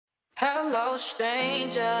Hello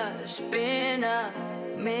stranger, it's been a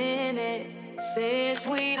minute since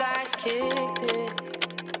we last kicked it.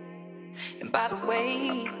 And by the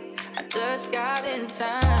way, I just got in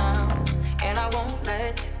town, and I won't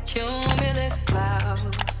let cumulus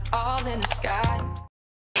clouds all in the sky.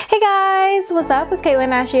 Hey guys, what's up? It's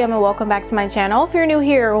𝐂𝐈� and welcome back to my channel. If you're new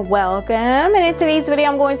here, welcome. And in today's video,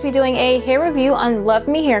 I'm going to be doing a hair review on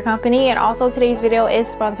LUVME Hair Company, and also today's video is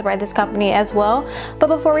sponsored by this company as well. But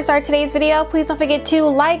before we start today's video, please don't forget to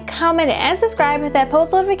like, comment, and subscribe. Hit that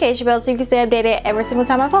post notification bell so you can stay updated every single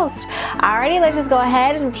time I post. Alrighty, let's just go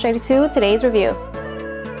ahead and straight into today's review.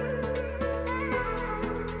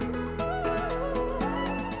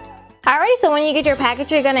 Alrighty, so when you get your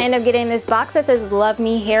package, you're going to end up getting this box that says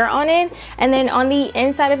LUVME Hair on it. And then on the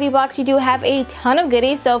inside of the box, you do have a ton of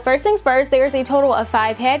goodies. So first things first, there's a total of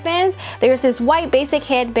 5 headbands. There's this white basic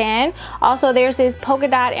headband. Also, there's this polka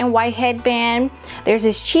dot and white headband. There's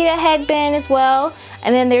this cheetah headband as well.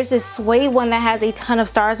 And then there's this suede one that has a ton of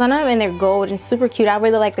stars on them, and they're gold and super cute. I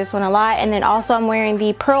really like this one a lot. And then also I'm wearing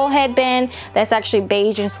the pearl headband that's actually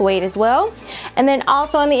beige and suede as well. And then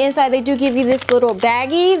also on the inside, they do give you this little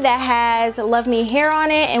baggie that has LUVME Hair on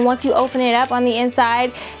it. And once you open it up on the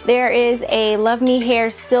inside, there is a LUVME Hair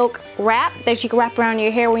silk wrap that you can wrap around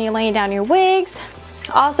your hair when you're laying down your wigs.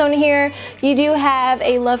 Also in here, you do have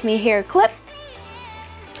a LUVME Hair clip.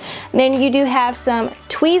 Then you do have some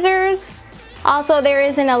tweezers. Also, there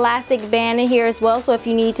is an elastic band in here as well, so if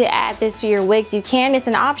you need to add this to your wigs, you can. It's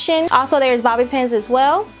an option. Also, there's bobby pins as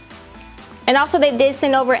well. And also, they did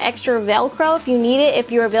send over extra Velcro if you need it.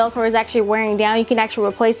 If your Velcro is actually wearing down, you can actually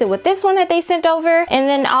replace it with this one that they sent over. And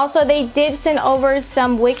then also, they did send over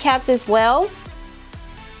some wig caps as well.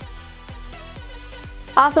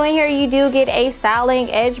 Also in here, you do get a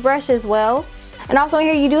styling edge brush as well. And also in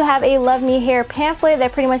here, you do have a LUVME Hair pamphlet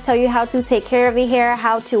that pretty much tell you how to take care of the hair,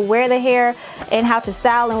 how to wear the hair, and how to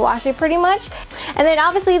style and wash it pretty much. And then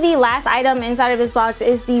obviously the last item inside of this box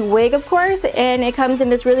is the wig, of course, and it comes in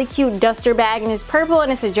this really cute duster bag, and it's purple,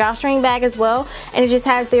 and it's a drawstring bag as well, and it just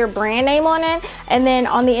has their brand name on it. And then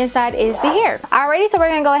on the inside is the hair. Alrighty, so we're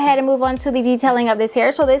gonna go ahead and move on to the detailing of this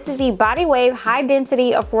hair. So this is the Body Wave High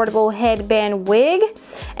Density Affordable Headband Wig,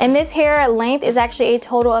 and this hair length is actually a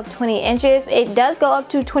total of 20 inches. It does go up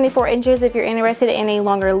to 24 inches if you're interested in a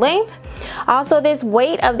longer length. Also, this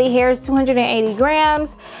weight of the hair is 280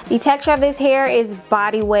 grams. The texture of this hair is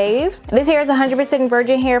body wave. This hair is 100%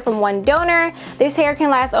 virgin hair from one donor. This hair can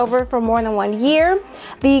last over for more than 1 year.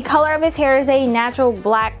 The color of his hair is a natural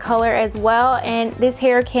black color as well, and this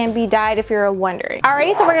hair can be dyed if you're wondering.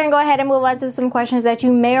 Alrighty, so we're gonna go ahead and move on to some questions that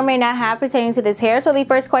you may or may not have pertaining to this hair. So the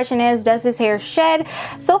first question is, does this hair shed?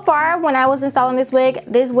 So far, when I was installing this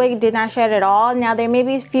wig did not shed at all. Now, there may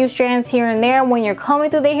be a few strands here and there when you're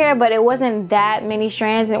combing through the hair, but it wasn't that many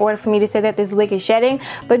strands in order for me to say that this wig is shedding.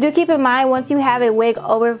 But do keep in mind, once you have a wig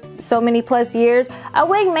over so many plus years, a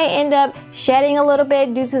wig may end up shedding a little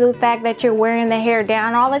bit due to the fact that you're wearing the hair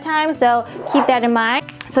down all the time. So keep that in mind.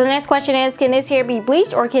 So the next question is, can this hair be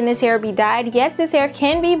bleached or can this hair be dyed? Yes, this hair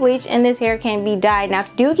can be bleached and this hair can be dyed. Now,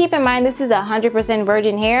 do keep in mind, this is 100%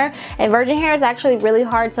 virgin hair, and virgin hair is actually really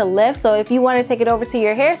hard to lift. So if you want to take it over to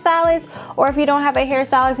your hairstylist, or if you don't have a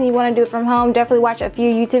hairstylist and you want to do it from home, definitely watch a few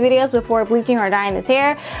YouTube videos before bleaching or dyeing this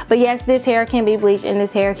hair. But yes, this hair can be bleached and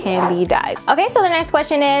this hair can be dyed. Okay, so the next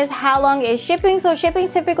question is, how long is shipping? So shipping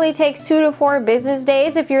typically takes 2 to 4 business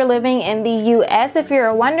days if you're living in the US, if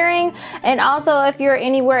you're wondering. And also if you're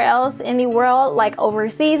anywhere else in the world, like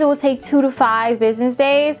overseas, it will take 2 to 5 business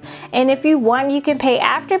days. And if you want, you can pay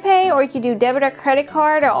Afterpay, or you can do debit or credit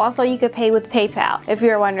card, or also you could pay with PayPal if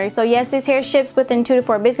you're wondering. So yes, this hair ships within 2 to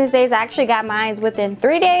 4 business days. I actually got mine within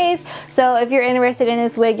 3 days. So if you're interested in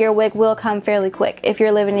this wig, your wig will come fairly quick if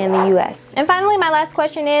you're living in the US. And finally, my last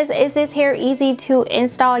question is this hair easy to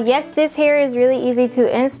install? Yes, this hair is really easy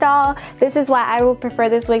to install. This is why I would prefer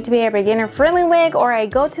this wig to be a beginner friendly wig or a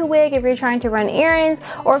go-to wig if you're trying to run errands,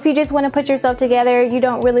 or if you just want to put yourself together, you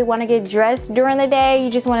don't really want to get dressed during the day,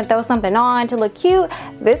 you just want to throw something on to look cute.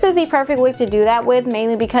 This is the perfect wig to do that with,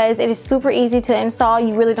 mainly because it is super easy to install.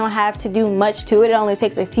 You really don't have to do much to it. It only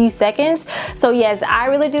takes a few seconds. So yes, I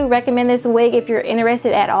really do recommend this wig if you're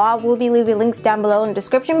interested at all. We'll be leaving links down below in the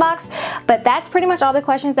description box. But that's pretty much all the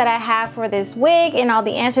questions that I have for this wig and all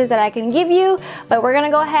the answers that I can give you. But we're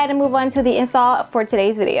gonna go ahead and move on to the install for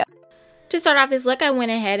today's video. To start off this look, I went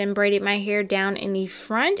ahead and braided my hair down in the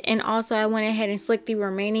front, and also I went ahead and slicked the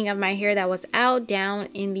remaining of my hair that was out down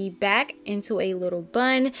in the back into a little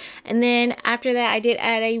bun. And then after that, I did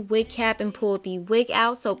add a wig cap and pulled the wig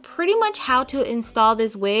out. So pretty much how to install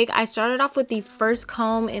this wig, I started off with the first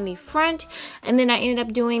comb in the front, and then I ended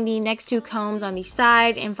up doing the next 2 combs on the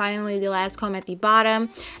side, and finally the last comb at the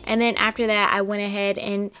bottom. And then after that, I went ahead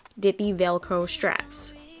and did the Velcro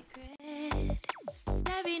straps.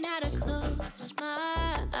 Every night I close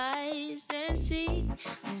my eyes and see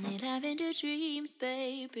only lavender dreams,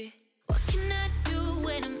 baby. What can I do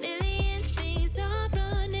when a million things are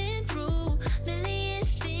running through? Million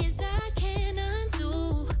things I can't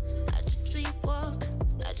undo. I just sleepwalk,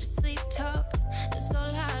 I just sleep talk. That's all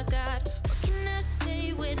I got. What can I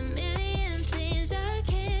say with a million things I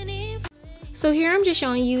can't even? So here I'm just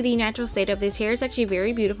showing you the natural state of this hair. It's actually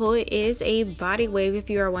very beautiful. It is a body wave, if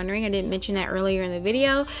you are wondering. I didn't mention that earlier in the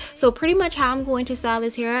video. So pretty much how I'm going to style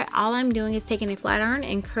this hair, all I'm doing is taking a flat iron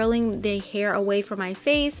and curling the hair away from my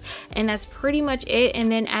face, and that's pretty much it.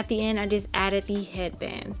 And then at the end, I just added the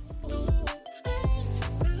headband.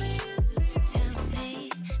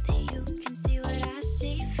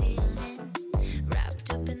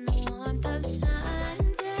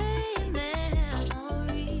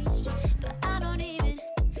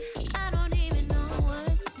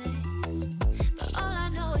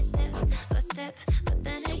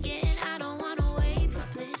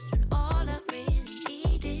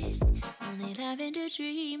 Lavender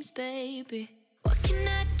dreams, baby. What can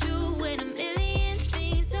I do when a million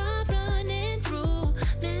things are running through?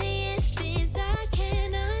 Million things I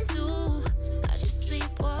can't undo. I just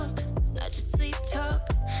sleepwalk, I just sleep talk.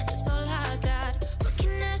 That's all I got. What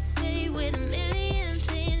can I say with a million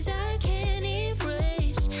things I can't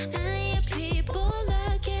erase? Million people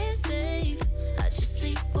I can't save. I just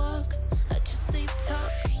sleepwalk, I just sleep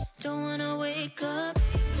talk. Don't wanna wake up.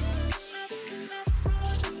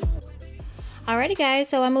 Alrighty guys,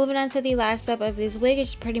 so I'm moving on to the last step of this wig.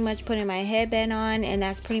 It's pretty much putting my headband on, and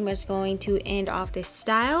that's pretty much going to end off this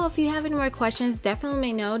style. If you have any more questions, definitely let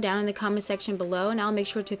me know down in the comment section below, and I'll make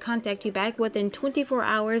sure to contact you back within 24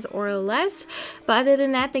 hours or less. But other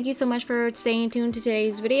than that, thank you so much for staying tuned to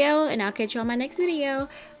today's video, and I'll catch you on my next video.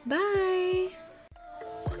 Bye!